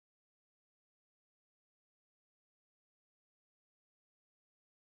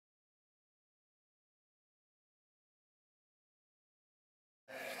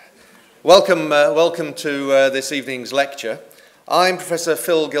Welcome to this evening's lecture. I'm Professor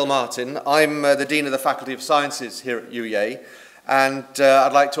Phil Gilmartin. I'm the Dean of the Faculty of Sciences here at UEA, and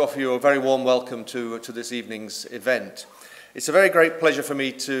I'd like to offer you a very warm welcome to this evening's event. It's a very great pleasure for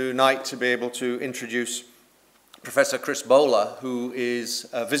me tonight to be able to introduce Professor Chris Bowler, who is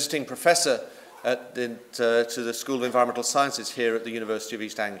a visiting professor to the School of Environmental Sciences here at the University of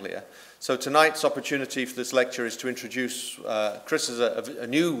East Anglia. So tonight's opportunity for this lecture is to introduce Chris as a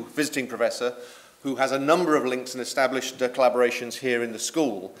new visiting professor who has a number of links and established collaborations here in the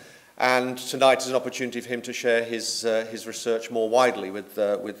school. And tonight is an opportunity for him to share his research more widely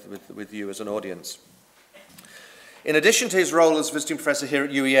with you as an audience. In addition to his role as visiting professor here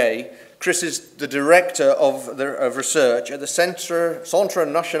at UEA, Chris is the director of research at the Centre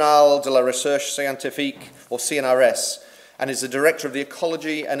National de la Recherche Scientifique, or CNRS, and is the director of the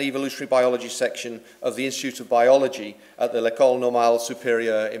Ecology and Evolutionary Biology section of the Institute of Biology at the l'École Normale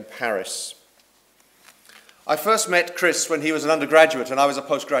Supérieure in Paris. I first met Chris when he was an undergraduate and I was a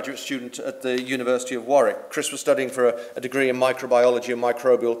postgraduate student at the University of Warwick. Chris was studying for a degree in microbiology and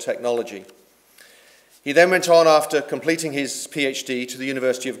microbial technology. He then went on, after completing his PhD, to the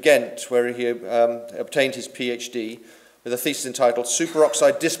University of Ghent, where he obtained his PhD with a thesis entitled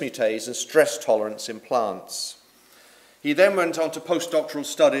Superoxide Dismutase and Stress Tolerance in Plants. He then went on to postdoctoral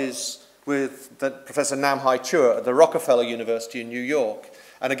studies with Professor Nam-Hai Chua at the Rockefeller University in New York.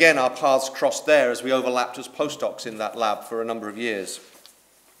 And again, our paths crossed there as we overlapped as postdocs in that lab for a number of years.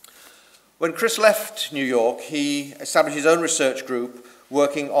 When Chris left New York, he established his own research group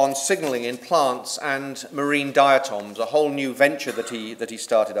working on signaling in plants and marine diatoms, a whole new venture that he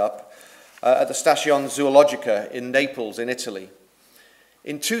started up at the Station Zoologica in Naples in Italy.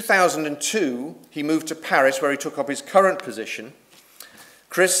 In 2002, he moved to Paris, where he took up his current position.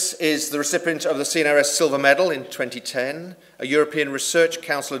 Chris is the recipient of the CNRS Silver Medal in 2010, a European Research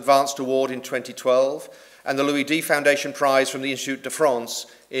Council Advanced Award in 2012, and the Louis D. Foundation Prize from the Institut de France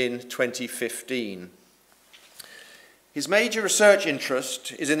in 2015. His major research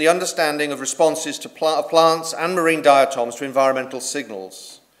interest is in the understanding of responses to plants and marine diatoms to environmental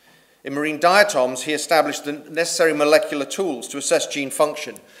signals. In marine diatoms, he established the necessary molecular tools to assess gene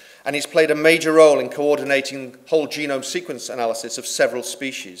function, and he's played a major role in coordinating whole genome sequence analysis of several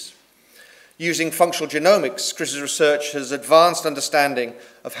species. Using functional genomics, Chris's research has advanced understanding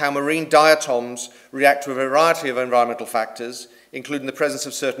of how marine diatoms react to a variety of environmental factors, including the presence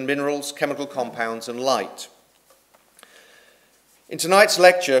of certain minerals, chemical compounds, and light. In tonight's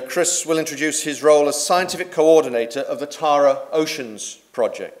lecture, Chris will introduce his role as scientific coordinator of the Tara Oceans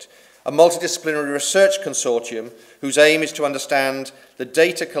project, a multidisciplinary research consortium whose aim is to understand the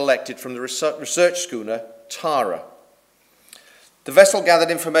data collected from the research schooner Tara. The vessel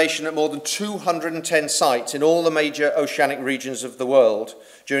gathered information at more than 210 sites in all the major oceanic regions of the world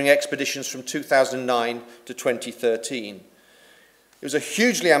during expeditions from 2009 to 2013. It was a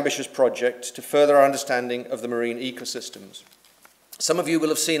hugely ambitious project to further our understanding of the marine ecosystems. Some of you will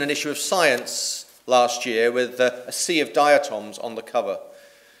have seen an issue of Science last year with a sea of diatoms on the cover.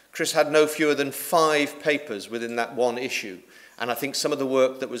 Chris had no fewer than 5 papers within that one issue, and I think some of the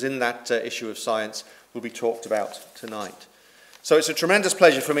work that was in that issue of Science will be talked about tonight. So it's a tremendous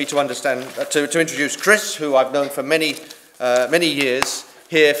pleasure for me to introduce Chris, who I've known for many years,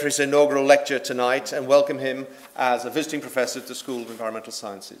 here for his inaugural lecture tonight, and welcome him as a visiting professor at the School of Environmental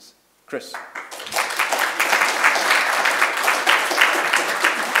Sciences. Chris.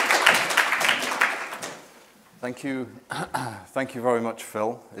 Thank you. Thank you very much,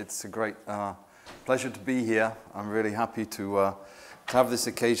 Phil. It's a great pleasure to be here. I'm really happy to have this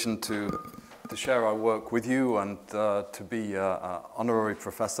occasion to share our work with you and to be an honorary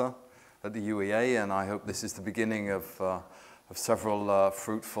professor at the UEA, and I hope this is the beginning of several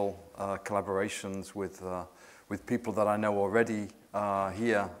fruitful collaborations with people that I know already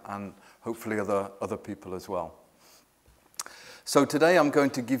here, and hopefully other people as well. So today I'm going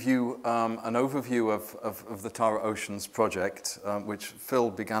to give you an overview of the Tara Oceans project, which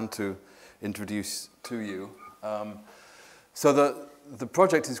Phil began to introduce to you. So the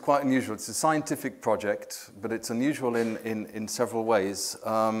project is quite unusual. It's a scientific project, but it's unusual in several ways.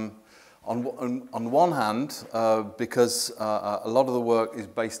 On one hand, because a lot of the work is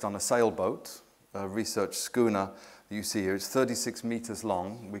based on a sailboat, a research schooner that you see here. It's 36 meters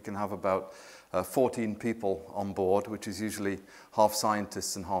long. We can have about 14 people on board, which is usually half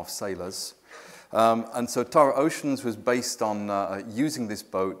scientists and half sailors. And so Tara Oceans was based on using this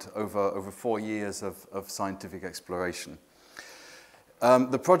boat over 4 years of scientific exploration.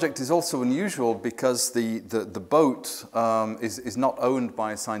 The project is also unusual because the boat is not owned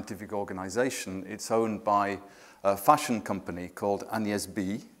by a scientific organization. It's owned by a fashion company called Agnès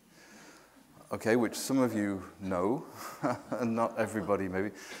B. okay, which some of you know, and not everybody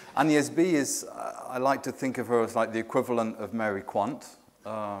maybe. Agnès B is, I like to think of her as like the equivalent of Mary Quant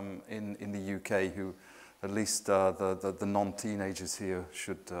in the UK, who at least the non-teenagers here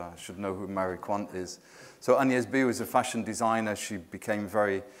should know who Mary Quant is. So Agnès B was a fashion designer. She became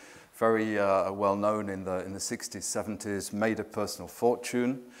very well known in the 60s, 70s, made a personal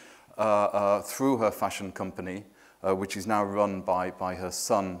fortune through her fashion company, which is now run by her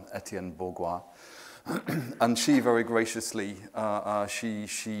son, Etienne Bourgois. And she very graciously, she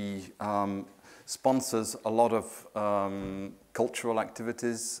sponsors a lot of cultural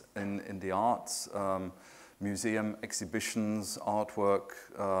activities in the arts, museum exhibitions, artwork,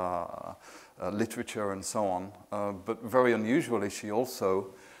 literature, and so on. But very unusually, she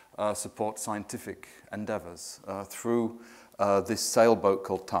also supports scientific endeavors through this sailboat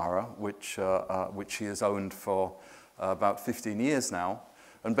called Tara, which she has owned for about 15 years now.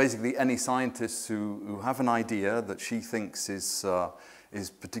 And basically, any scientists who have an idea that she thinks is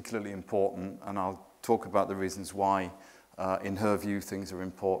particularly important, and I'll talk about the reasons why, in her view, things are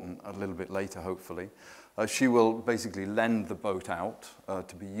important a little bit later, hopefully. She will basically lend the boat out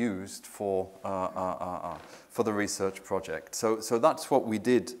to be used for the research project. So that's what we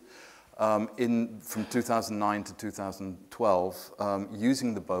did from 2009 to 2012,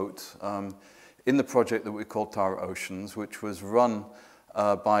 using the boat in the project that we called Tara Oceans, which was run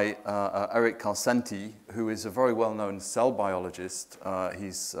by Eric Calcenti, who is a very well-known cell biologist.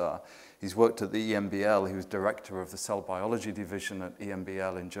 He's worked at the EMBL. He was director of the cell biology division at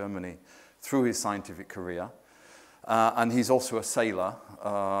EMBL in Germany through his scientific career. And he's also a sailor,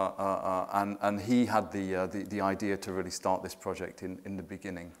 and he had the idea to really start this project in the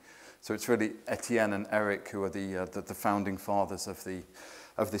beginning. So it's really Etienne and Eric who are the founding fathers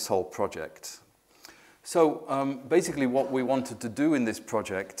of this whole project. So basically what we wanted to do in this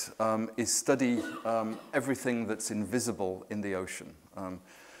project is study everything that's invisible in the ocean.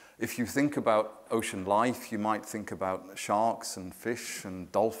 If you think about ocean life, you might think about sharks and fish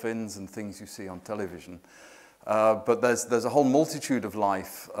and dolphins and things you see on television. But there's a whole multitude of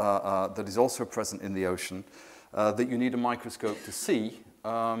life that is also present in the ocean that you need a microscope to see.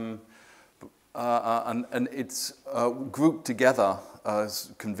 And it's grouped together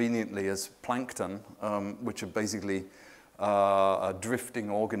conveniently as plankton, which are basically drifting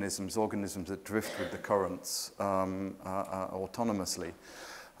organisms that drift with the currents autonomously.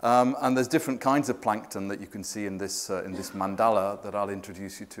 And there's different kinds of plankton that you can see in this mandala that I'll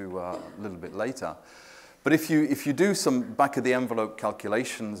introduce you to a little bit later. But if you do some back-of-the-envelope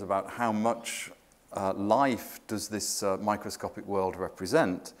calculations about how much life does this microscopic world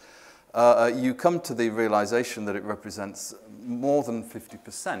represent, you come to the realization that it represents more than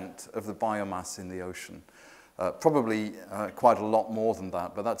 50% of the biomass in the ocean. Probably quite a lot more than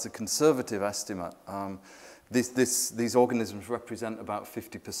that, but that's a conservative estimate. These organisms represent about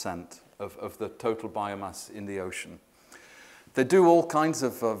 50% of the total biomass in the ocean. They do all kinds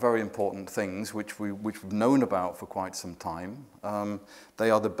of very important things, which we've known about for quite some time. They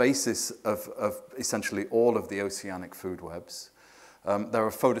are the basis of essentially all of the oceanic food webs. There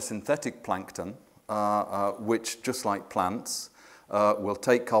are photosynthetic plankton, which, just like plants, will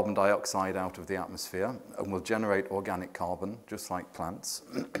take carbon dioxide out of the atmosphere and will generate organic carbon, just like plants.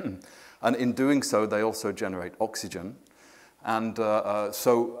 And in doing so, they also generate oxygen. And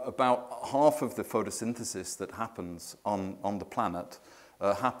so about half of the photosynthesis that happens on the planet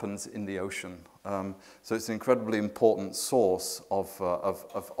happens in the ocean. So it's an incredibly important source of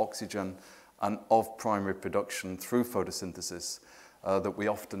oxygen and of primary production through photosynthesis that we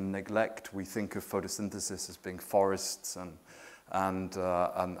often neglect. We think of photosynthesis as being forests and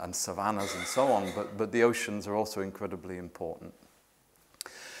savannas and so on, but the oceans are also incredibly important.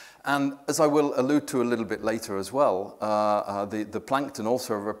 And as I will allude to a little bit later as well, the plankton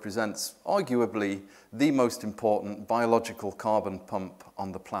also represents arguably the most important biological carbon pump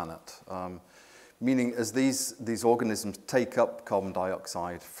on the planet. Meaning as these organisms take up carbon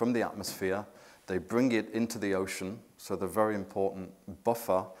dioxide from the atmosphere, they bring it into the ocean, so they're a very important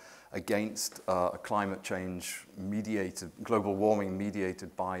buffer against climate change mediated, global warming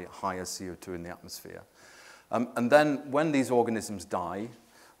mediated by higher CO2 in the atmosphere. And then when these organisms die,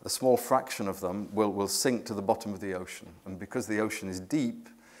 a small fraction of them will sink to the bottom of the ocean. And because the ocean is deep,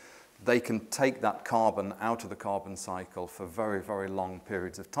 they can take that carbon out of the carbon cycle for very, very long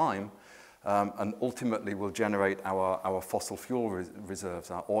periods of time, and ultimately will generate our fossil fuel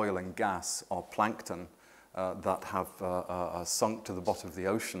reserves, our oil and gas, our plankton that have sunk to the bottom of the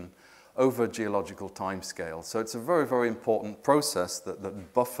ocean over a geological timescale. So it's a very, very important process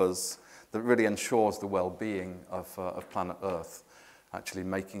that buffers, that really ensures the well-being of planet Earth. actually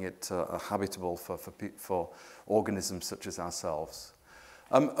making it habitable for organisms such as ourselves.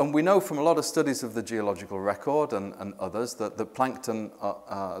 And we know from a lot of studies of the geological record and others that the plankton,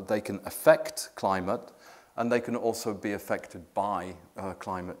 they can affect climate, and they can also be affected by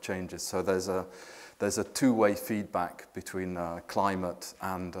climate changes. So there's a two-way feedback between climate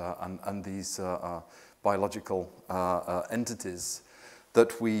and these biological entities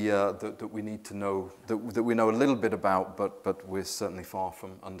that we need to know, that we know a little bit about, but we're certainly far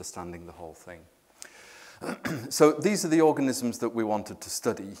from understanding the whole thing. So these are the organisms that we wanted to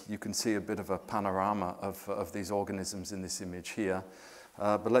study. You can see a bit of a panorama of these organisms in this image here.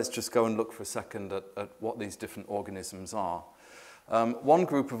 But let's just go and look for a second at what these different organisms are. One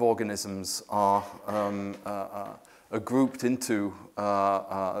group of organisms are grouped into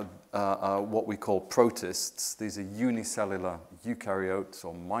what we call protists. These are unicellular eukaryotes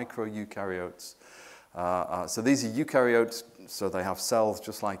or microeukaryotes. So these are eukaryotes, so they have cells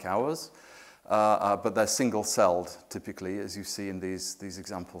just like ours, but they're single-celled typically, as you see in these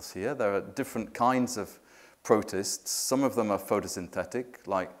examples here. There are different kinds of protists. Some of them are photosynthetic,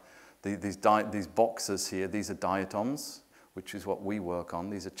 like these boxes here. These are diatoms, which is what we work on.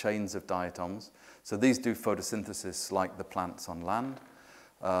 These are chains of diatoms. So these do photosynthesis like the plants on land.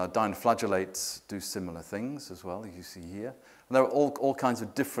 Dinoflagellates do similar things as well, as you see here. And there are all kinds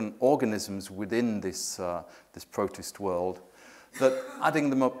of different organisms within this protist world that, adding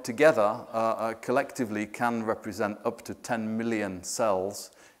them up together, collectively can represent up to 10 million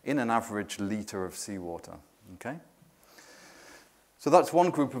cells in an average liter of seawater. Okay? So that's one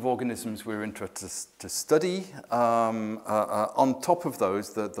group of organisms we're interested to study. On top of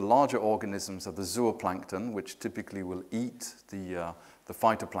those, the larger organisms are the zooplankton, which typically will eat the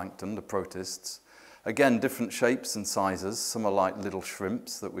phytoplankton, the protists. Again, different shapes and sizes. Some are like little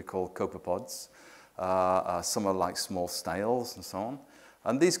shrimps that we call copepods. Some are like small snails and so on.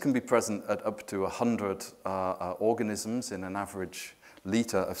 And these can be present at up to 100 organisms in an average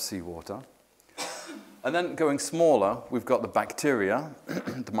liter of seawater. And then going smaller, we've got the bacteria,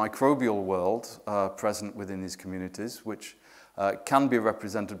 the microbial world present within these communities, which can be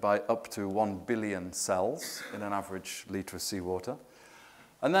represented by up to 1 billion cells in an average liter of seawater.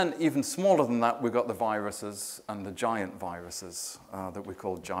 And then even smaller than that, we've got the viruses and the giant viruses that we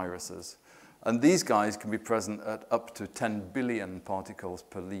call gyruses. And these guys can be present at up to 10 billion particles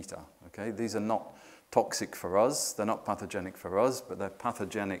per liter. Okay? These are not toxic for us, they're not pathogenic for us, but they're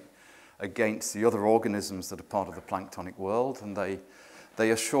pathogenic against the other organisms that are part of the planktonic world, and they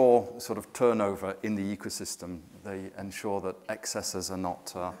assure sort of turnover in the ecosystem. They ensure that excesses are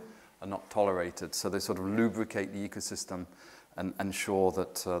not tolerated, so they sort of lubricate the ecosystem and ensure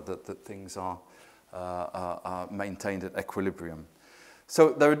that things are maintained at equilibrium.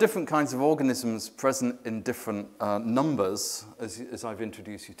 So there are different kinds of organisms present in different numbers, as I've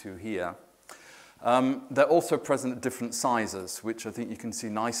introduced you to here. They're also present at different sizes, which I think you can see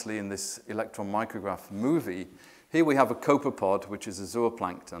nicely in this electron micrograph movie. Here we have a copepod, which is a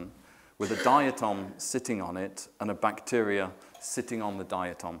zooplankton, with a diatom sitting on it and a bacteria sitting on the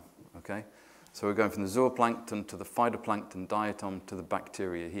diatom. Okay? So we're going from the zooplankton to the phytoplankton diatom to the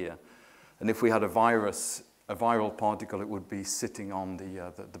bacteria here. And if we had a viral particle, it would be sitting on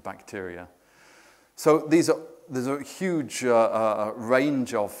the bacteria. So there's a huge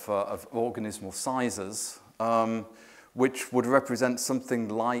range of organismal sizes, which would represent something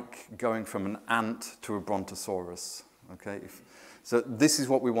like going from an ant to a brontosaurus. Okay? So this is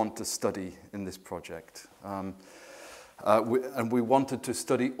what we want to study in this project. And we wanted to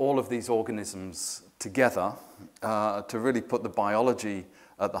study all of these organisms together to really put the biology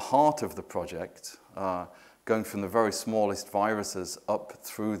at the heart of the project, going from the very smallest viruses up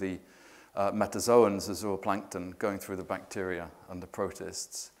through the metazoans, the zooplankton, going through the bacteria and the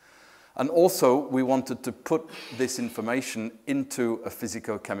protists. And also, we wanted to put this information into a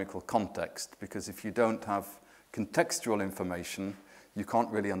physicochemical context, because if you don't have contextual information, you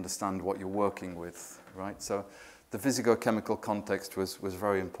can't really understand what you're working with, right? So the physicochemical context was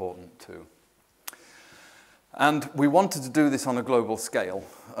very important too. And we wanted to do this on a global scale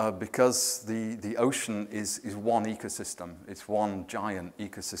because the ocean is one ecosystem. It's one giant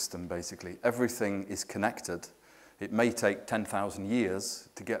ecosystem, basically. Everything is connected. It may take 10,000 years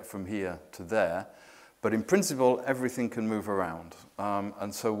to get from here to there, but in principle, everything can move around.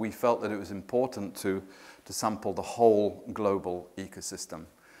 And so we felt that it was important to sample the whole global ecosystem.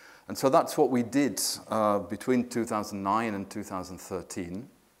 And so that's what we did between 2009 and 2013.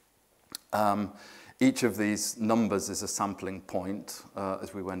 Each of these numbers is a sampling point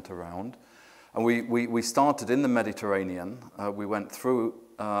as we went around. And we started in the Mediterranean. We went through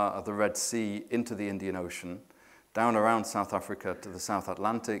the Red Sea into the Indian Ocean down around South Africa to the South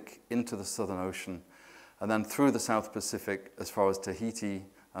Atlantic, into the Southern Ocean, and then through the South Pacific as far as Tahiti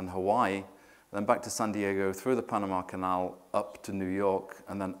and Hawaii, and then back to San Diego, through the Panama Canal, up to New York,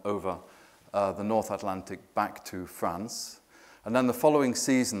 and then over the North Atlantic back to France. And then the following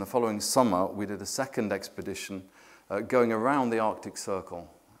season, the following summer, we did a second expedition going around the Arctic Circle,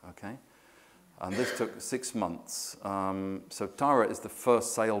 okay? And this took 6 months. So Tara is the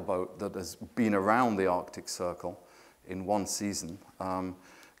first sailboat that has been around the Arctic Circle in one season,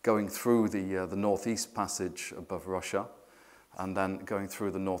 going through the Northeast Passage above Russia, and then going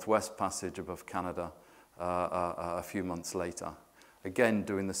through the Northwest Passage above Canada a few months later. Again,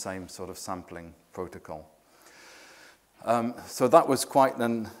 doing the same sort of sampling protocol. So that was quite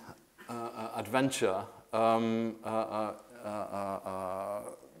an adventure.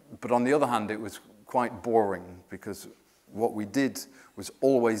 But on the other hand, it was quite boring because what we did was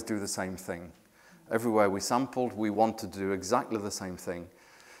always do the same thing. Everywhere we sampled, we wanted to do exactly the same thing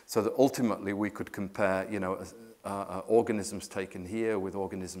so that ultimately we could compare, you know, organisms taken here with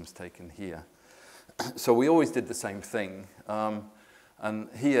organisms taken here. So we always did the same thing. And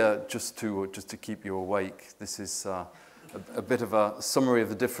here, just to keep you awake, this is a bit of a summary of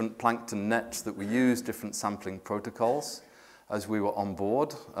the different plankton nets that we use, different sampling protocols as we were on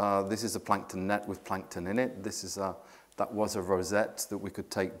board. This is a plankton net with plankton in it. That was a rosette that we could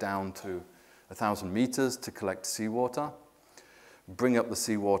take down to 1,000 meters to collect seawater, bring up the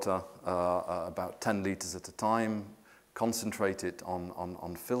seawater about 10 liters at a time, concentrate it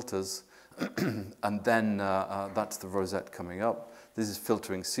on filters, and then that's the rosette coming up. This is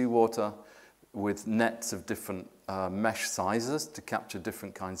filtering seawater with nets of different mesh sizes to capture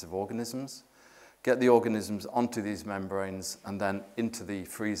different kinds of organisms, get the organisms onto these membranes and then into the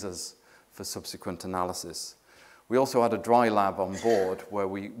freezers for subsequent analysis. We also had a dry lab on board where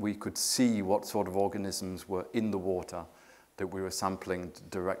we could see what sort of organisms were in the water that we were sampling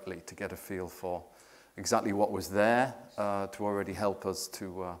directly to get a feel for exactly what was there to already help us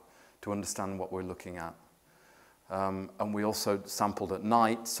to understand what we're looking at. And we also sampled at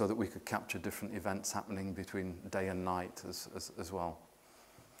night so that we could capture different events happening between day and night as well.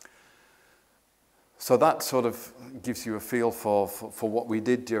 So that sort of gives you a feel for what we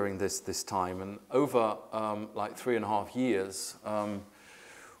did during this time. And over like 3.5 years,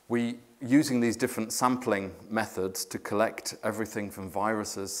 using these different sampling methods to collect everything from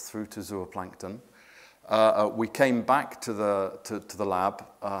viruses through to zooplankton, we came back to the lab,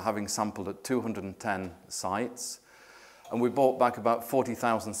 having sampled at 210 sites, and we brought back about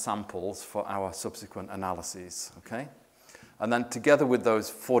 40,000 samples for our subsequent analyses, okay? And then together with those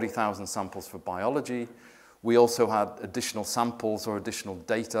 40,000 samples for biology, we also had additional samples or additional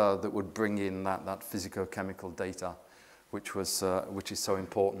data that would bring in that physicochemical data, which is so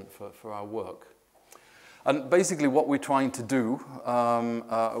important for our work. And basically what we're trying to do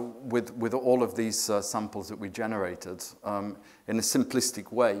with all of these samples that we generated, in a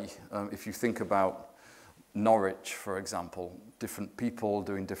simplistic way, if you think about Norwich, for example, different people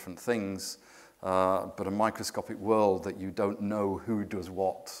doing different things, but a microscopic world that you don't know who does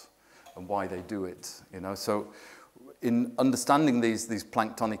what and why they do it, you know. So in understanding these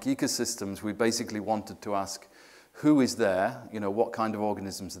planktonic ecosystems, we basically wanted to ask who is there, you know, what kind of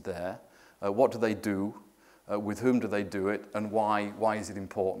organisms are there, what do they do, with whom do they do it, and why is it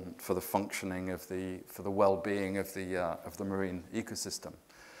important for the functioning for the well-being of the marine ecosystem.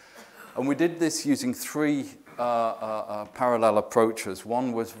 And we did this using 3 parallel approaches.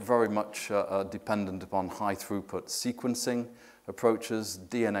 One was very much dependent upon high-throughput sequencing approaches,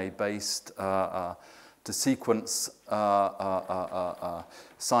 DNA-based, to sequence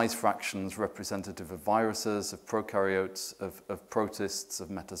size fractions representative of viruses, of prokaryotes, of protists, of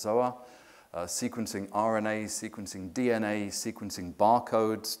metazoa, sequencing RNA, sequencing DNA, sequencing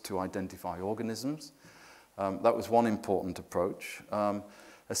barcodes to identify organisms. That was one important approach.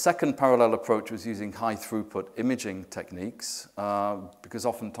 A second parallel approach was using high-throughput imaging techniques, because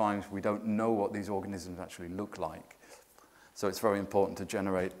oftentimes we don't know what these organisms actually look like. So it's very important to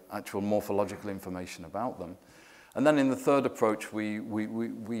generate actual morphological information about them. And then in the third approach, we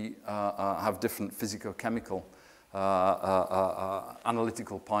have different physicochemical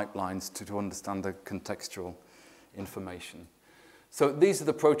analytical pipelines to understand the contextual information. So these are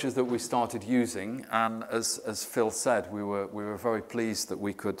the approaches that we started using, and as Phil said, we were very pleased that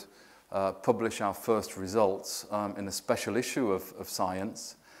we could publish our first results in a special issue of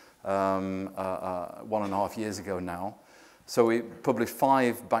Science 1.5 years ago now. So we published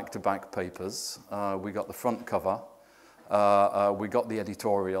 5 back-to-back papers. We got the front cover, we got the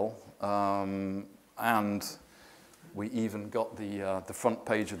editorial, and we even got the front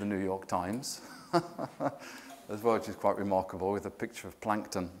page of the New York Times. as well, which is quite remarkable, with a picture of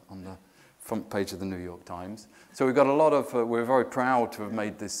plankton on the front page of the New York Times. So we've got a lot of, we're very proud to have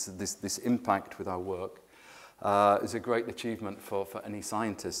made this impact with our work. It's a great achievement for any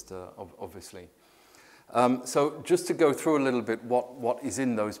scientist, obviously. So just to go through a little bit what is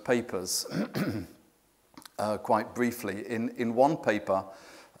in those papers, quite briefly. In one paper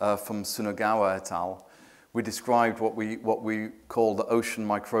from Tsunogawa et al., we described what we call the Ocean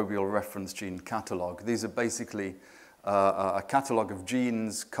Microbial Reference Gene Catalogue. These are basically a catalogue of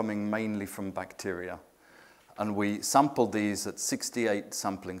genes coming mainly from bacteria. And we sampled these at 68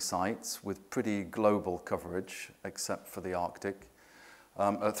 sampling sites with pretty global coverage, except for the Arctic,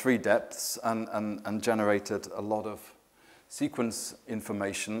 at 3 depths, and generated a lot of sequence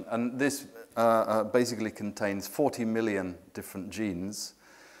information. And this basically contains 40 million different genes.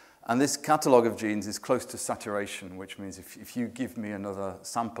 And this catalogue of genes is close to saturation, which means if you give me another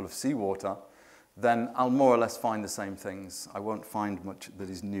sample of seawater, then I'll more or less find the same things. I won't find much that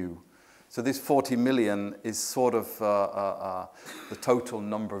is new. So this 40 million is sort of the total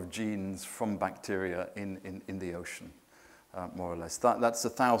number of genes from bacteria in the ocean, more or less. That's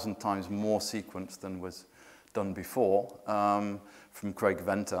 1,000 times more sequence than was done before from Craig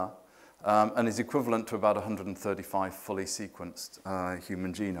Venter. And is equivalent to about 135 fully sequenced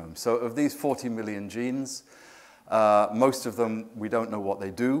human genomes. So of these 40 million genes, most of them, we don't know what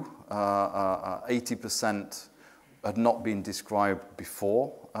they do. 80% had not been described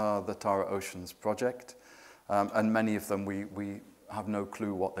before the Tara Oceans project. And many of them, we have no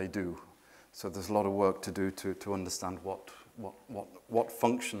clue what they do. So there's a lot of work to do to understand what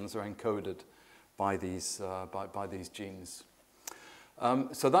functions are encoded by these genes.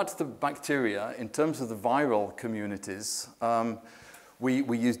 So that's the bacteria. In terms of the viral communities,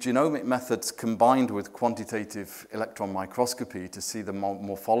 we use genomic methods combined with quantitative electron microscopy to see the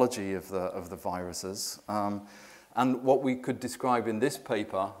morphology of the viruses. And what we could describe in this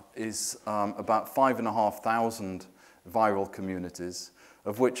paper is about 5,500 viral communities,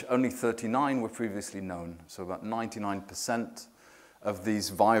 of which only 39 were previously known. So about 99% of these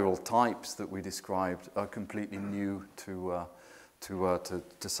viral types that we described are completely new to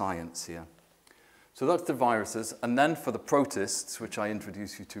science here. So that's the viruses. And then for the protists, which I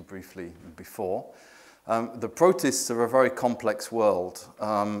introduced you to briefly before, the protists are a very complex world.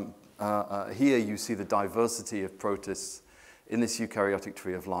 Here you see the diversity of protists in this eukaryotic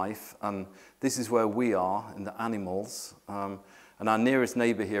tree of life. And this is where we are in the animals. And our nearest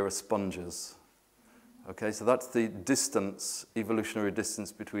neighbor here are sponges. Okay, so that's the distance, evolutionary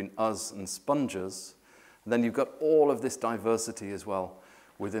distance between us and sponges. And then you've got all of this diversity as well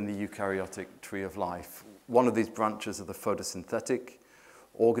within the eukaryotic tree of life. One of these branches are the photosynthetic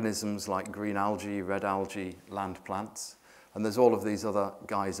organisms like green algae, red algae, land plants. And there's all of these other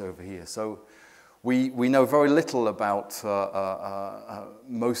guys over here. So we know very little about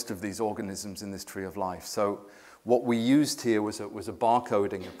most of these organisms in this tree of life. So what we used here was a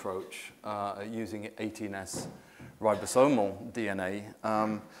barcoding approach using 18S ribosomal DNA.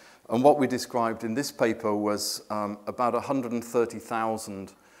 And what we described in this paper was about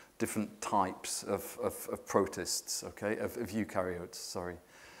 130,000 different types of protists, okay, of eukaryotes, sorry.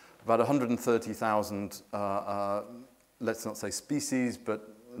 About 130,000, let's not say species,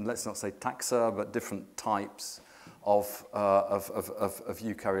 but let's not say taxa, but different types of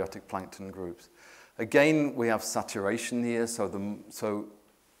eukaryotic plankton groups. Again, we have saturation here, so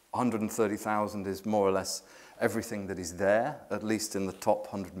 130,000 is more or less everything that is there, at least in the top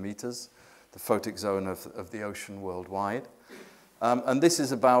 100 meters, the photic zone of the ocean worldwide. And this is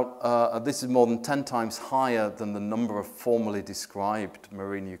this is more than 10 times higher than the number of formally described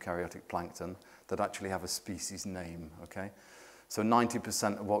marine eukaryotic plankton that actually have a species name, okay? So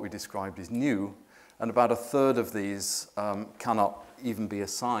 90% of what we described is new, and about a third of these cannot even be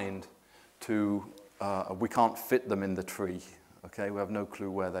assigned to, we can't fit them in the tree, okay? We have no clue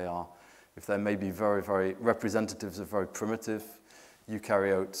where they are. If they may be very, very representatives of very primitive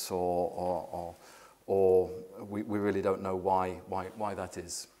eukaryotes, or we really don't know why that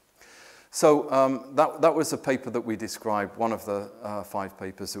is. So that was a paper that we described, one of the 5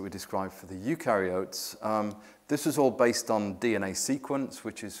 papers that we described for the eukaryotes. This was all based on DNA sequence,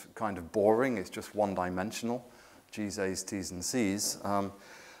 which is kind of boring. It's just one-dimensional, G's, A's, T's, and C's. And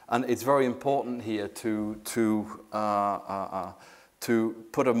it's very important here to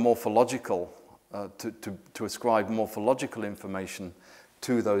put a morphological, to ascribe morphological information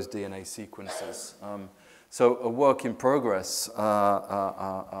to those DNA sequences. So a work in progress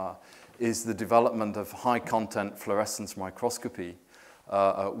is the development of high-content fluorescence microscopy,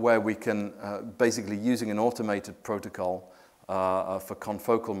 where we can, basically using an automated protocol for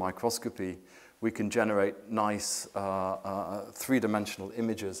confocal microscopy, we can generate nice three-dimensional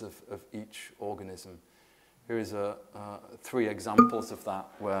images of each organism. Here is 3 examples of that,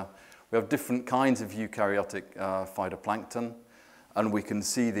 where we have different kinds of eukaryotic phytoplankton, and we can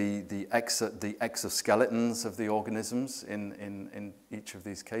see the exoskeletons of the organisms in each of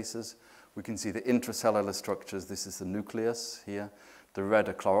these cases. We can see the intracellular structures. This is the nucleus here. The red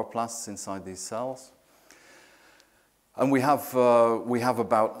are chloroplasts inside these cells. And we have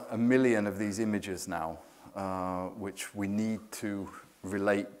about 1 million of these images now, which we need to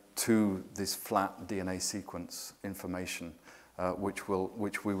relate to this flat DNA sequence information, which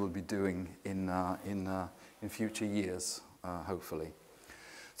we will be doing in future years, hopefully.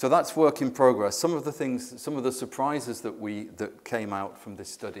 So that's work in progress. Some of the surprises that came out from this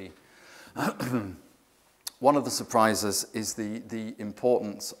study. One of the surprises is the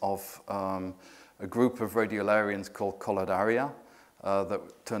importance of a group of radiolarians called Colodaria that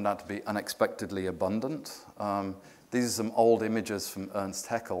turned out to be unexpectedly abundant. These are some old images from Ernst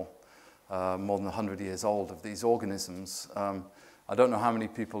Haeckel, more than 100 years old, of these organisms. I don't know how many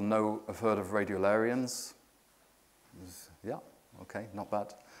people have heard of radiolarians. Yeah, okay, not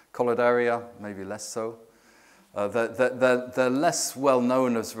bad. Colodaria, maybe less so. They're less well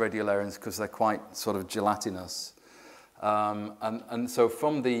known as radiolarians because they're quite sort of gelatinous. And so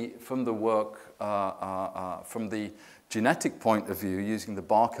from the work, from the genetic point of view, using the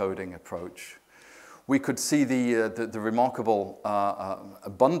barcoding approach, we could see the remarkable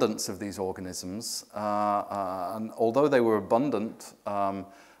abundance of these organisms. And although they were abundant and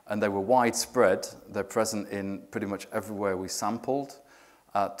they were widespread, they're present in pretty much everywhere we sampled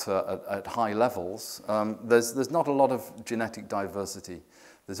at high levels. There's not a lot of genetic diversity.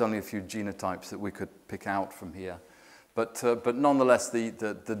 There's only a few genotypes that we could pick out from here. But nonetheless,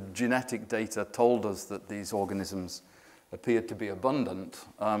 the genetic data told us that these organisms appeared to be abundant.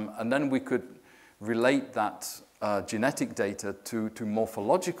 And then we could relate that genetic data to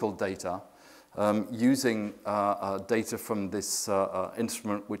morphological data using data from this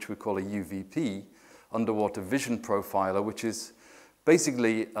instrument, which we call a UVP, underwater vision profiler, which is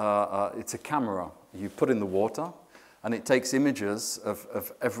basically it's a camera you put in the water, and it takes images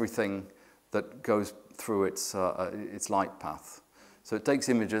of everything that goes through its light path. So it takes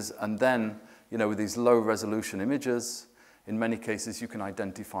images, and then, with these low-resolution images, in many cases you can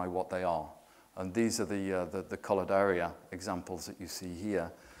identify what they are. And these are the Colodaria examples that you see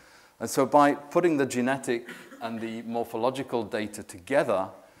here. And so by putting the genetic and the morphological data together,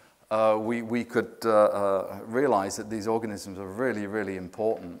 we could realize that these organisms are really, really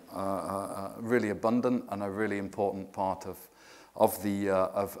important, really abundant, and a really important part of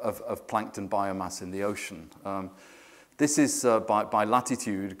plankton biomass in the ocean. This is by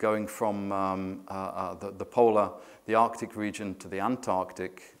latitude, going from the Arctic region to the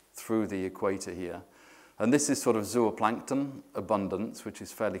Antarctic through the equator here. And this is sort of zooplankton abundance, which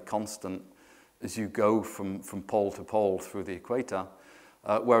is fairly constant as you go from pole to pole through the equator,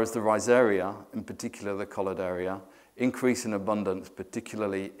 whereas the rhizaria, in particular the Colodaria, increase in abundance,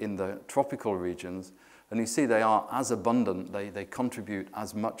 particularly in the tropical regions. And you see they are as abundant, they contribute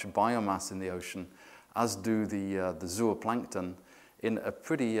as much biomass in the ocean as do the zooplankton in a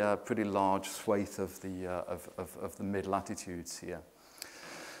pretty large swathe of the mid-latitudes here.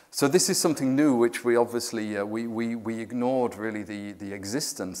 So this is something new, which we obviously, we ignored really the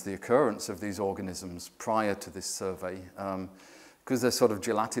existence, the occurrence of these organisms prior to this survey. Because they're sort of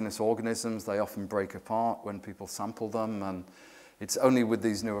gelatinous organisms, they often break apart when people sample them, and it's only with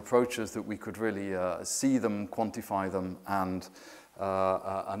these new approaches that we could really see them, quantify them, and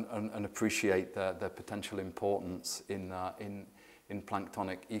appreciate their potential importance in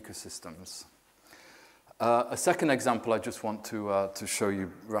planktonic ecosystems. A second example I just want to show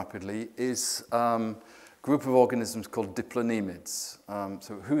you rapidly is a group of organisms called diplonemyids.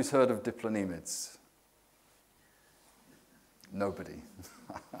 So who's heard of diplonemyids? Nobody.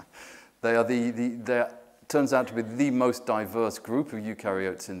 They are turns out to be the most diverse group of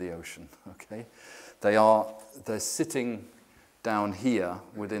eukaryotes in the ocean. Okay, they're sitting down here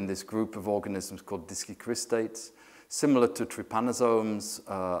within this group of organisms called discicristates, similar to trypanosomes,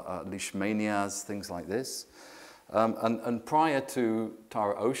 leishmanias, things like this. And prior to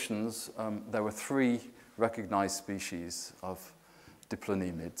Tara Oceans, there were 3 recognized species of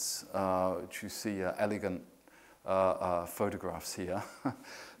diplonemyids, which you see elegant photographs here.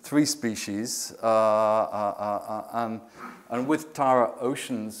 3 species, and with Tara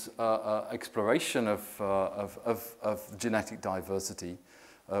Ocean's exploration of genetic diversity,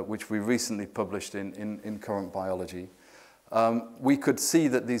 which we recently published in Current Biology, we could see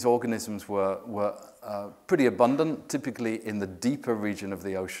that these organisms were pretty abundant, typically in the deeper region of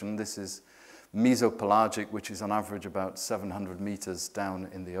the ocean. This is mesopelagic, which is on average about 700 meters down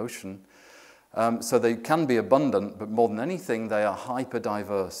in the ocean. So they can be abundant, but more than anything, they are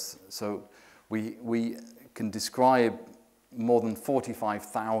hyper-diverse. So we can describe more than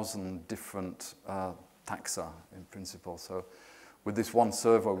 45,000 different taxa in principle. So with this one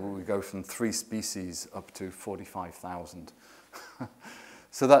servo, we go from 3 species up to 45,000.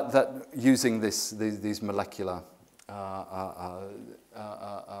 So that using these molecular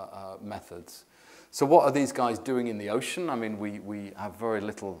methods. So what are these guys doing in the ocean? I mean, we have very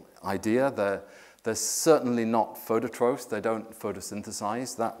little idea. They're certainly not phototrophs. They don't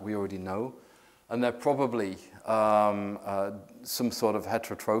photosynthesize. That we already know. And they're probably some sort of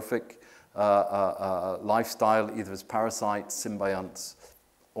heterotrophic lifestyle, either as parasites, symbionts,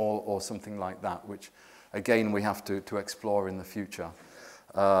 or something like that, which, again, we have to explore in the future.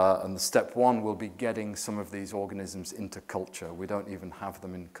 And the step one will be getting some of these organisms into culture. We don't even have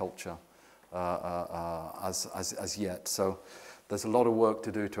them in culture as yet. So there's a lot of work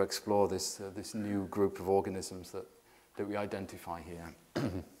to do to explore this new group of organisms that we identify here.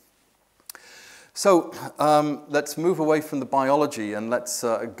 So let's move away from the biology and let's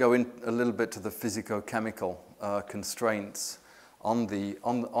go in a little bit to the physicochemical constraints on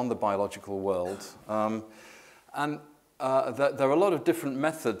the biological world. There are a lot of different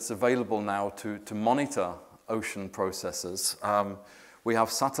methods available now to monitor ocean processes. We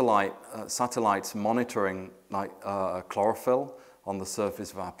have satellites monitoring like chlorophyll on the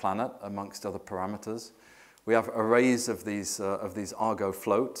surface of our planet, amongst other parameters. We have arrays of these Argo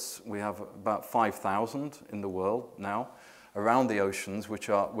floats. We have about 5,000 in the world now around the oceans, which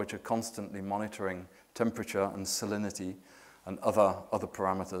are constantly monitoring temperature and salinity and other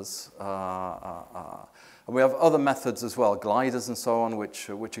parameters. And we have other methods as well, gliders and so on, which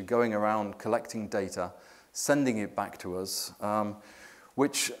are going around collecting data, sending it back to us,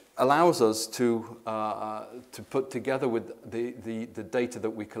 which allows us to put together with the data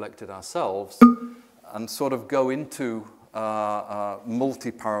that we collected ourselves and sort of go into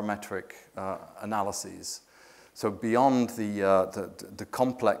multi-parametric analyses. So beyond the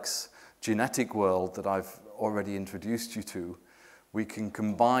complex genetic world that I've already introduced you to, we can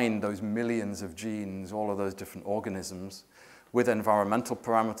combine those millions of genes, all of those different organisms, with environmental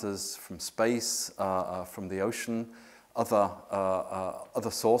parameters from space, from the ocean, other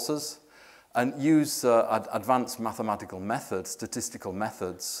sources, and use advanced mathematical methods, statistical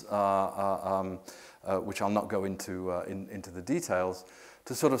methods, which I'll not go into the details,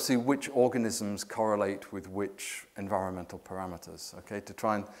 to sort of see which organisms correlate with which environmental parameters, okay, to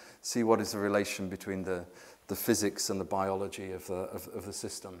try and see what is the relation between the physics and the biology of the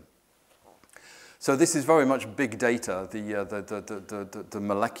system. So this is very much big data. The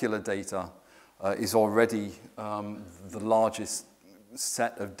molecular data is already the largest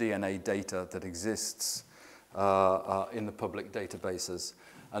set of DNA data that exists in the public databases.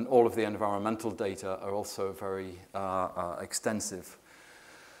 And all of the environmental data are also very extensive.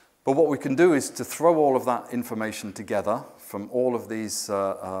 But what we can do is to throw all of that information together from all of these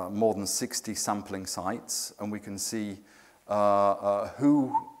more than 60 sampling sites, and we can see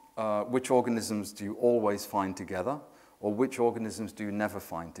which organisms do you always find together, or which organisms do you never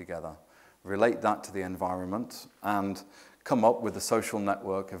find together. Relate that to the environment, and come up with the social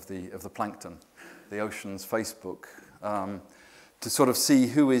network of the plankton, the ocean's Facebook, to sort of see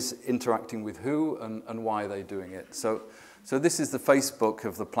who is interacting with who and why they're doing it. So this is the Facebook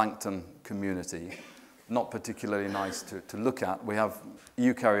of the plankton community. Not particularly nice to look at. We have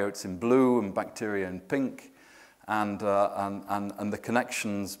eukaryotes in blue and bacteria in pink, and the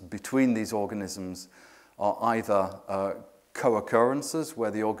connections between these organisms are either co-occurrences,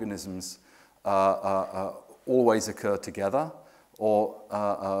 where the organisms always occur together,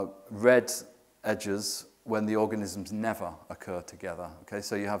 or red edges when the organisms never occur together. Okay,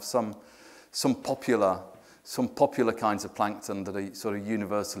 so you have some popular kinds of plankton that are sort of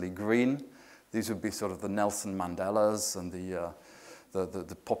universally green. These would be sort of the Nelson Mandelas and the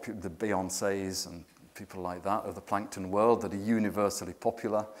Beyoncés and people like that of the plankton world that are universally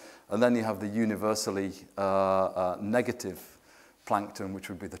popular. And then you have the universally negative plankton, which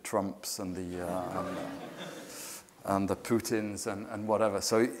would be the Trumps and the Putins and whatever.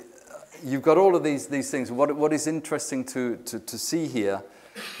 So you've got all of these things. What is interesting to see here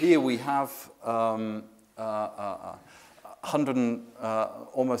we have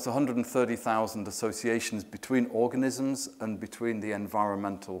almost 130,000 associations between organisms and between the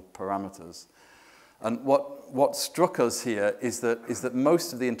environmental parameters. And what struck us here is that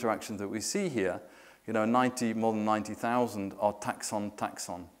most of the interactions that we see here, more than 90,000 are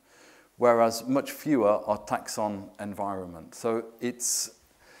taxon-taxon, whereas much fewer are taxon-environment. So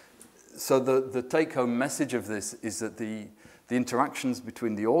so the take-home message of this is that the interactions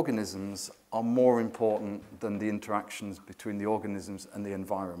between the organisms are more important than the interactions between the organisms and the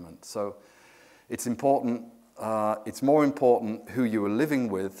environment. So it's important, it's more important who you are living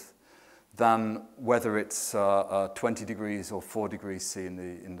with than whether it's 20 degrees or 4 degrees C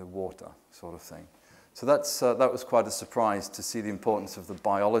in the water, sort of thing. So that was quite a surprise to see the importance of the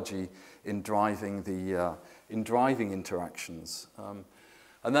biology in driving interactions.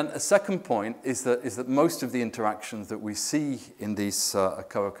 And then a second point is that most of the interactions that we see in these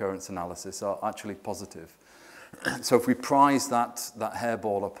co-occurrence analysis are actually positive. So if we prize that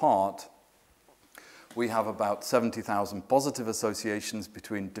hairball apart, we have about 70,000 positive associations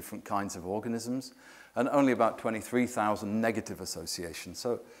between different kinds of organisms and only about 23,000 negative associations.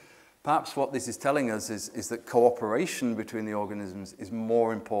 So perhaps what this is telling us is that cooperation between the organisms is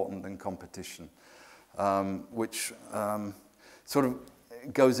more important than competition, which sort of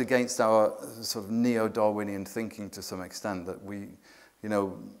goes against our sort of neo-Darwinian thinking to some extent, that we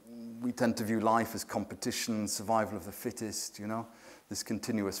tend to view life as competition, survival of the fittest, this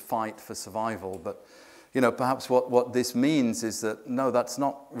continuous fight for survival. But, perhaps what this means is that, no, that's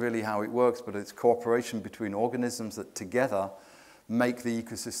not really how it works, but it's cooperation between organisms that together make the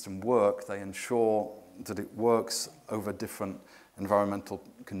ecosystem work. They ensure that it works over different environmental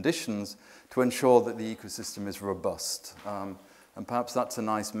conditions to ensure that the ecosystem is robust. And perhaps that's a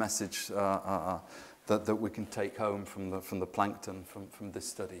nice message that we can take home from the plankton from this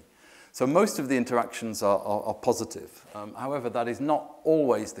study. So most of the interactions are positive. However, that is not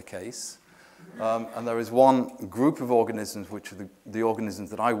always the case. And there is one group of organisms, which are the organisms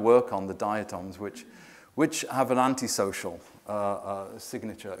that I work on, the diatoms, which have an antisocial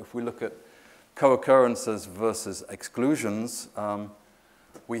signature. If we look at co-occurrences versus exclusions,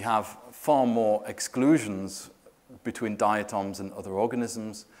 we have far more exclusions between diatoms and other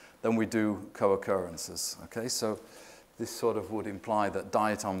organisms than we do co-occurrences. Okay, so this sort of would imply that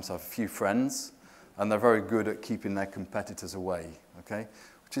diatoms have few friends and they're very good at keeping their competitors away. Okay,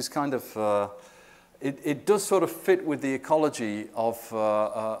 which is kind of it does sort of fit with the ecology of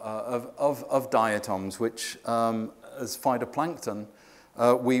diatoms, which as phytoplankton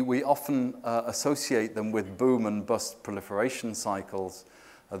we often associate them with boom and bust proliferation cycles.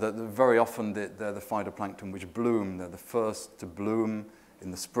 That very often they're the phytoplankton which bloom. They're the first to bloom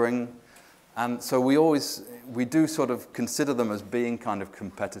in the spring. And so we do sort of consider them as being kind of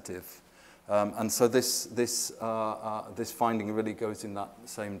competitive. And so this finding really goes in that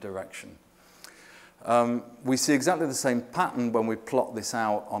same direction. We see exactly the same pattern when we plot this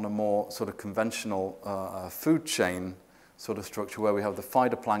out on a more sort of conventional food chain sort of structure, where we have the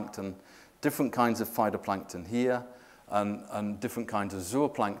phytoplankton, different kinds of phytoplankton here, and different kinds of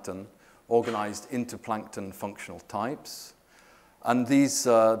zooplankton organized into plankton functional types. And these,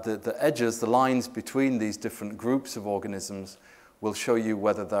 the edges, the lines between these different groups of organisms will show you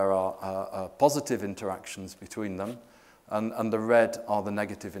whether there are positive interactions between them, and the red are the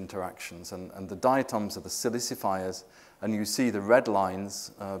negative interactions. And the diatoms are the silicifiers, and you see the red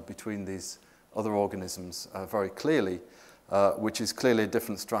lines between these other organisms very clearly, which is clearly a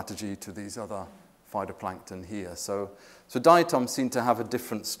different strategy to these other phytoplankton here. So diatoms seem to have a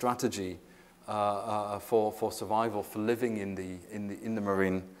different strategy for survival, for living in the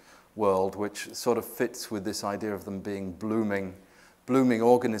marine world, which sort of fits with this idea of them being blooming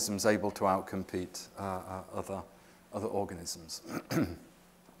organisms able to outcompete other organisms.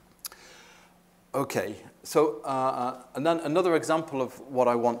 Okay, so and then another example of what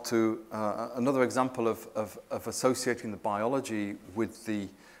I want to another example of associating the biology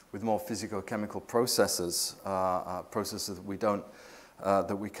with more physicochemical processes, processes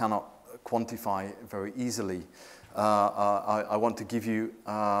that we cannot quantify very easily. I want to give you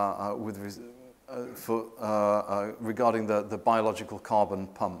regarding the biological carbon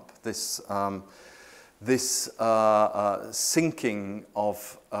pump. This sinking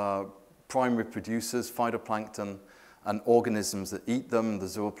of primary producers, phytoplankton, and organisms that eat them, the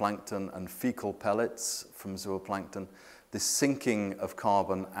zooplankton, and fecal pellets from zooplankton. This sinking of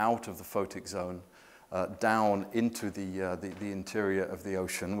carbon out of the photic zone down into the interior of the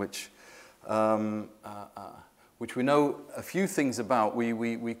ocean, which we know a few things about.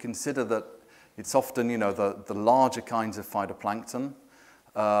 We consider that it's often, the larger kinds of phytoplankton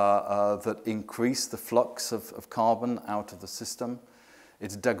that increase the flux of carbon out of the system.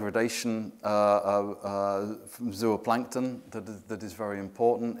 It's degradation from zooplankton that is very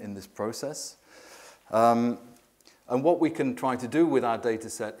important in this process. And what we can try to do with our data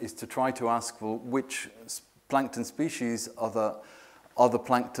set is to try to ask, well, which plankton species are the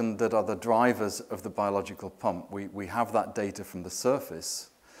plankton that are the drivers of the biological pump. We have that data from the surface,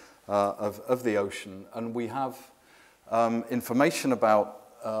 of the ocean. And we have information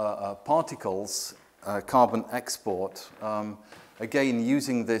about particles, carbon export, again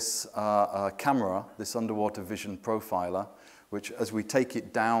using this camera, this underwater vision profiler, which as we take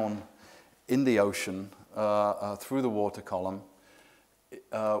it down in the ocean through the water column,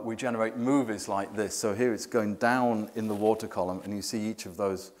 we generate movies like this. So here it's going down in the water column, and you see each of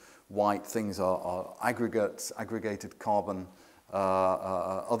those white things are aggregates, aggregated carbon,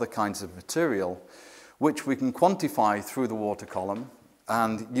 other kinds of material, which we can quantify through the water column.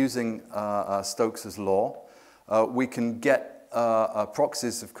 And using Stokes's law, we can get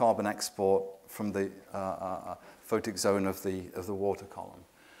proxies of carbon export from the photic zone of the water column,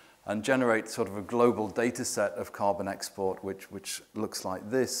 and generate sort of a global data set of carbon export, which looks like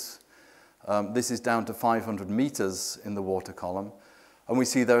this. This is down to 500 meters in the water column. And we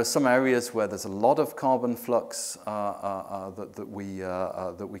see there are some areas where there's a lot of carbon flux that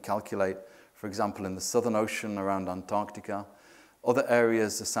we calculate, for example, in the Southern Ocean around Antarctica. Other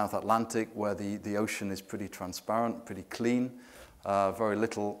areas, the South Atlantic, where the ocean is pretty transparent, pretty clean, very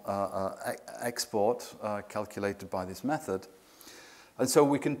little export calculated by this method. And so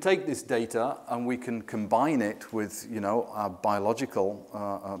we can take this data and we can combine it with, our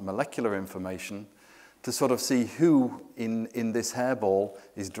biological molecular information to sort of see who in this hairball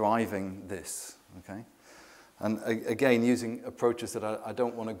is driving this, okay? And again, using approaches that I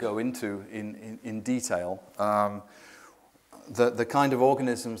don't want to go into in detail, the kind of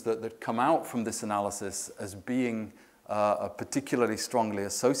organisms that come out from this analysis as being particularly strongly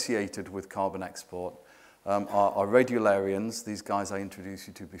associated with carbon export are radiolarians, these guys I introduced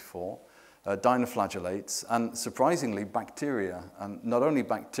you to before, dinoflagellates, and surprisingly bacteria. And not only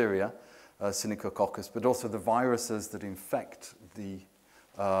bacteria, Synechococcus, but also the viruses that infect the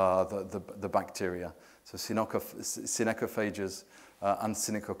bacteria. So synechophages and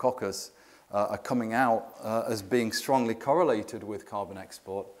Synechococcus are coming out as being strongly correlated with carbon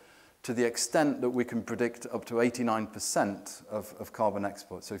export, to the extent that we can predict up to 89% of carbon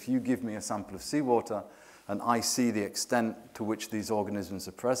export. So if you give me a sample of seawater and I see the extent to which these organisms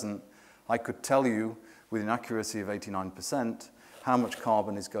are present, I could tell you with an accuracy of 89% how much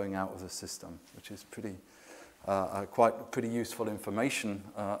carbon is going out of the system, which is pretty useful information,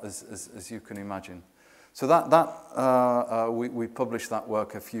 as you can imagine. So we published that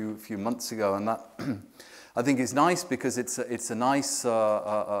work a few months ago, and that I think is nice because it's a nice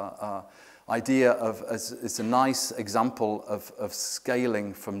idea of it's a nice example of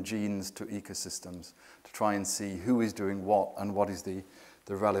scaling from genes to ecosystems to try and see who is doing what and what is the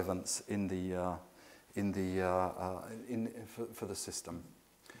relevance for the system.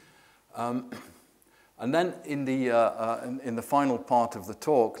 And then in the final part of the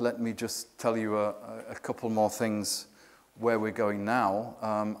talk, let me just tell you a couple more things where we're going now.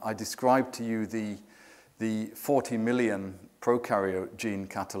 I described to you the 40 million prokaryote gene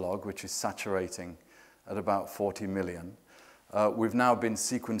catalog, which is saturating at about 40 million. We've now been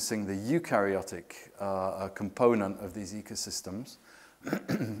sequencing the eukaryotic component of these ecosystems,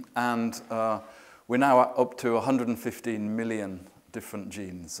 and we're now up to 115 million different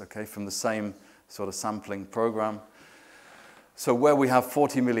genes, okay, from the same sort of sampling program. So where we have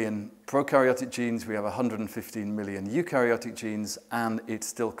 40 million prokaryotic genes, we have 115 million eukaryotic genes, and it's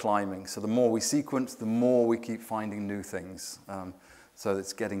still climbing. So the more we sequence, the more we keep finding new things. So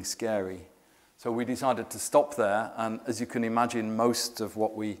it's getting scary. So we decided to stop there, and as you can imagine, most of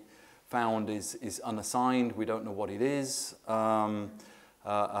what we found is unassigned. We don't know what it is, and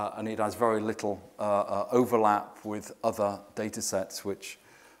it has very little overlap with other data sets which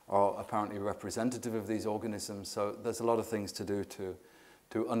are apparently representative of these organisms. So there's a lot of things to do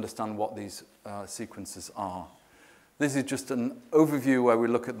to understand what these sequences are. This is just an overview where we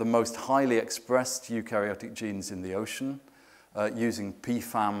look at the most highly expressed eukaryotic genes in the ocean using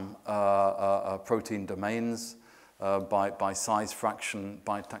PFAM protein domains by size fraction,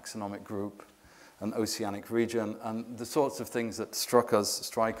 by taxonomic group, and oceanic region. And the sorts of things that strike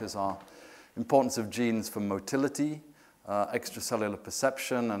us are importance of genes for motility, extracellular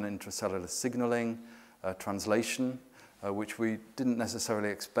perception and intracellular signaling, translation, which we didn't necessarily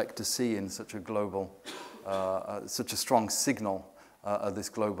expect to see in such a global, such a strong signal at this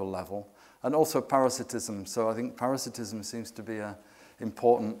global level, and also parasitism. So I think parasitism seems to be an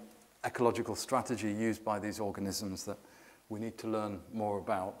important ecological strategy used by these organisms that we need to learn more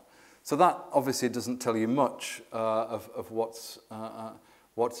about. So that obviously doesn't tell you much of what's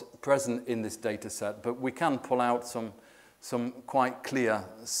present in this data set, but we can pull out some quite clear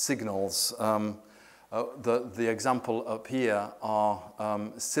signals. The example up here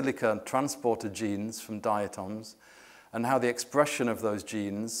are silica transporter genes from diatoms, and how the expression of those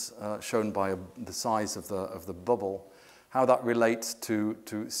genes, shown by the size of the bubble, how that relates to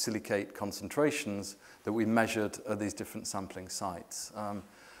silicate concentrations that we measured at these different sampling sites.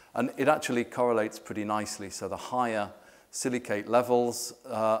 And it actually correlates pretty nicely. So the higher silicate levels,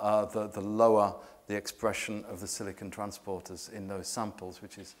 the lower the expression of the silicon transporters in those samples,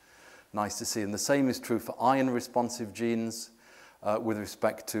 which is nice to see. And the same is true for iron-responsive genes with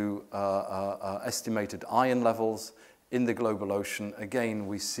respect to estimated iron levels in the global ocean. Again,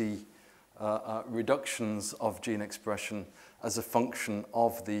 we see reductions of gene expression as a function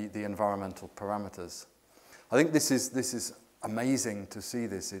of the environmental parameters. I think this is amazing to see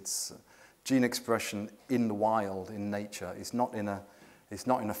this. It's gene expression in the wild, in nature. It's not in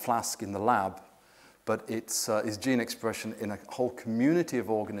a flask in the lab, but it's gene expression in a whole community of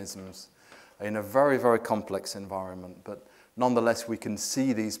organisms in a very, very complex environment. But nonetheless, we can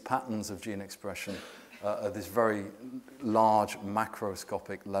see these patterns of gene expression at this very large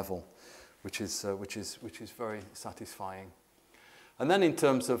macroscopic level, which is very satisfying. And then in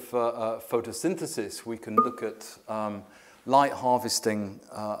terms of photosynthesis, we can look at light harvesting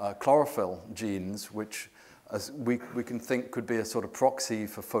chlorophyll genes, which as we can think could be a sort of proxy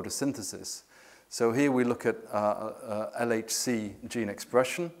for photosynthesis. So here we look at LHC gene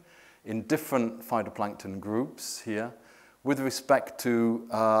expression in different phytoplankton groups here with respect to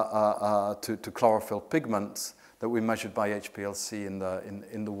chlorophyll pigments that we measured by HPLC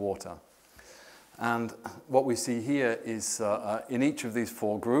in the water. And what we see here is in each of these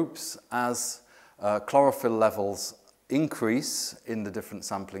four groups, as chlorophyll levels increase in the different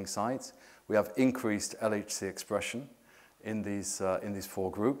sampling sites, we have increased LHC expression in these four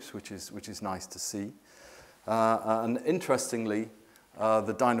groups, which is nice to see. And interestingly,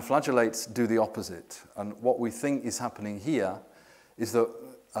 the dinoflagellates do the opposite. And what we think is happening here is that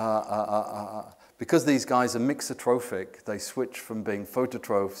because these guys are mixotrophic, they switch from being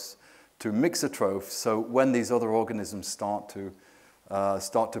phototrophs to mixotrophs. So when these other organisms start to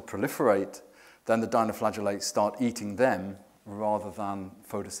proliferate, then the dinoflagellates start eating them rather than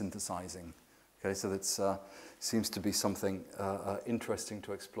photosynthesizing. Okay, so that seems to be something interesting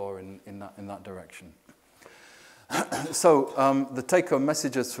to explore in that direction. So the take-home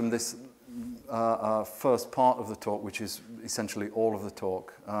messages from this first part of the talk, which is essentially all of the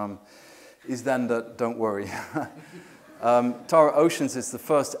talk, is then that don't worry. Tara Oceans is the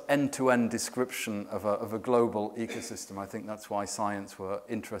first end-to-end description of a global ecosystem. I think that's why Science were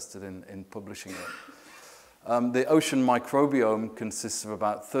interested in publishing it. The ocean microbiome consists of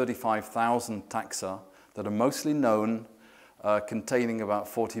about 35,000 taxa that are mostly known, containing about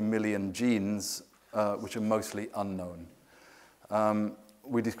 40 million genes, which are mostly unknown.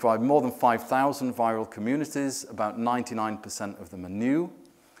 We describe more than 5,000 viral communities, about 99% of them are new.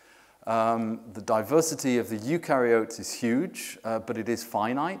 The diversity of the eukaryotes is huge, but it is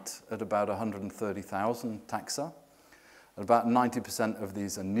finite at about 130,000 taxa. About 90% of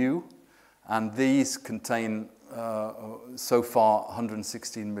these are new, and these contain so far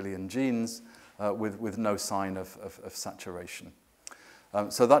 116 million genes with no sign of saturation.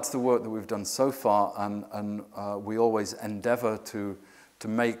 So that's the work that we've done so far, and we always endeavor to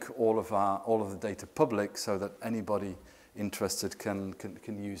make all of the data public so that anybody interested can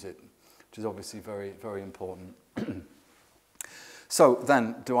use it, which is obviously very, very important. So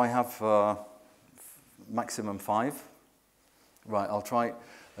then, do I have maximum 5? Right, I'll try,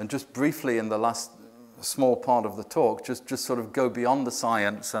 and just briefly in the last small part of the talk, just sort of go beyond the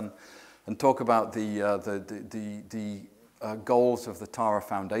science and talk about the goals of the Tara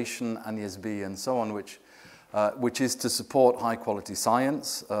Foundation, ANIESB, and so on, which is to support high-quality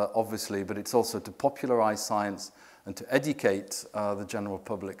science, obviously, but it's also to popularize science and to educate the general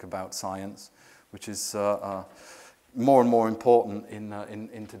public about science, which is more and more important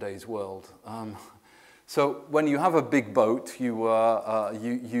in today's world. So when you have a big boat,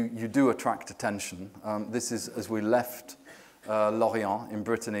 you do attract attention. This is as we left Lorient in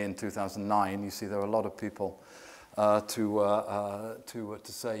Brittany in 2009. You see there are a lot of people to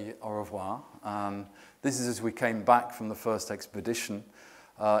say au revoir. This is as we came back from the first expedition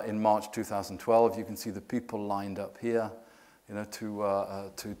in March 2012. You can see the people lined up here, you know,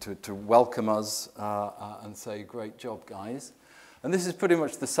 to welcome us and say, "Great job, guys." And this is pretty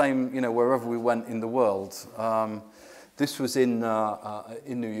much the same, you know, wherever we went in the world. This was in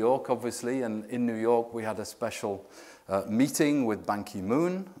New York, obviously, and in New York we had a special meeting with Ban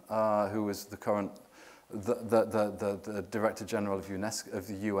Ki-moon, who was the current the Director General of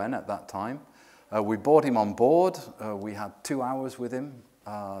the UN at that time. We brought him on board. We had 2 hours with him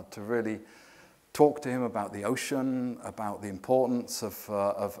to really talk to him about the ocean, about the importance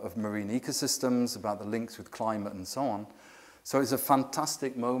of marine ecosystems, about the links with climate and so on. So it's a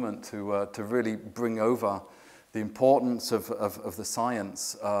fantastic moment to really bring over the importance of the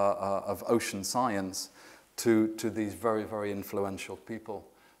science, of ocean science, to these very, very influential people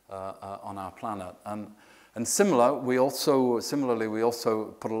on our planet. And similarly, we also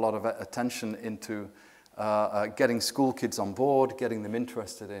put a lot of attention into getting school kids on board, getting them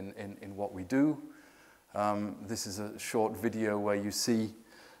interested in what we do. This is a short video where you see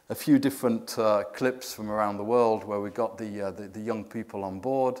a few different clips from around the world where we got the young people on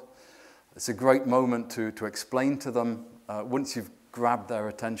board. It's a great moment to explain to them. Once you've grabbed their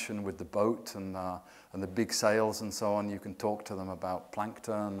attention with the boat and the big sails and so on, you can talk to them about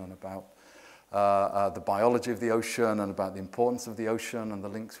plankton and about the biology of the ocean and about the importance of the ocean and the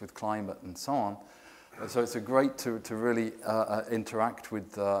links with climate and so on. So it's a great to really interact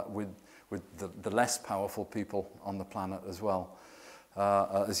with the less powerful people on the planet as well,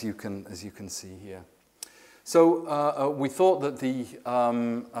 as you can see here. So we thought that the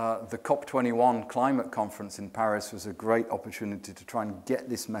COP21 climate conference in Paris was a great opportunity to try and get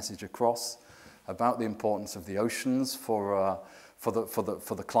this message across about the importance of the oceans for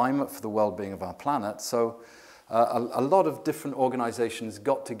the climate, for the well-being of our planet. So a lot of different organizations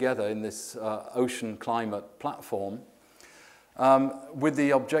got together in this ocean climate platform with the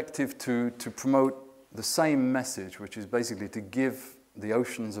objective to promote the same message, which is basically to give the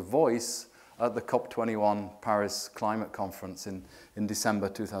oceans a voice at the COP21 Paris Climate Conference in December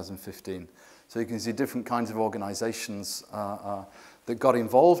 2015. So you can see different kinds of organizations that got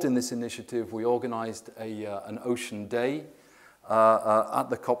involved in this initiative. We organized an ocean day at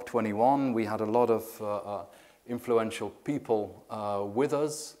the COP21. We had a lot of influential people with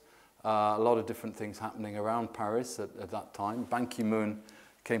us, a lot of different things happening around Paris at that time. Ban Ki-moon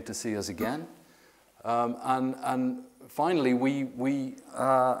came to see us again. And finally, we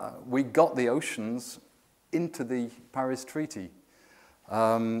got the oceans into the Paris Treaty.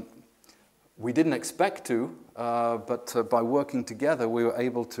 We didn't expect to, but by working together, we were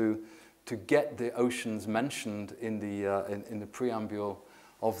able to get the oceans mentioned in the preamble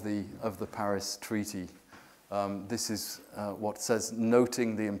of the Paris Treaty. This is what says,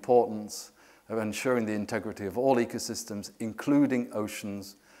 noting the importance of ensuring the integrity of all ecosystems, including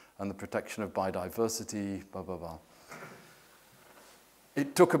oceans, and the protection of biodiversity, blah, blah, blah.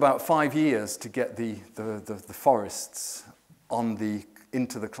 It took about 5 years to get the forests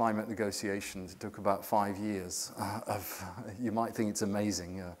into the climate negotiations. It took about 5 years. You might think it's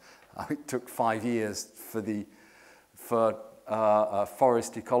amazing. It took 5 years for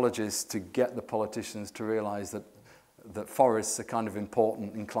forest ecologists to get the politicians to realize that forests are kind of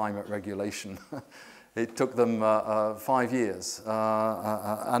important in climate regulation. It took them 5 years,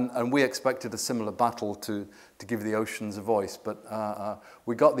 and we expected a similar battle to give the oceans a voice, but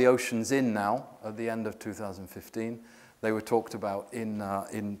we got the oceans in now at the end of 2015. They were talked about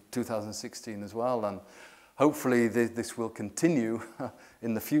in 2016 as well, and hopefully this will continue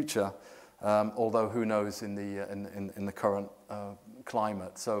in the future, although who knows in the current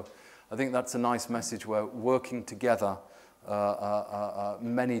climate. So I think that's a nice message where working together,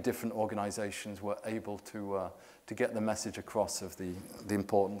 many different organizations were able to get the message across of the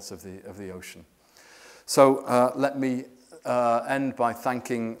importance of the ocean. So let me end by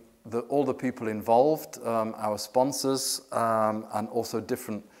thanking all the people involved, our sponsors, and also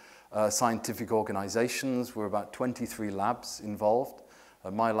different scientific organizations. We're about 23 labs involved.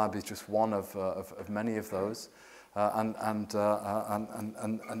 My lab is just one of many of those, and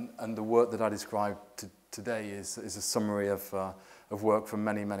the work that I described today is a summary of work from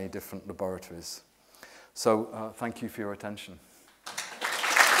many different laboratories. So thank you for your attention.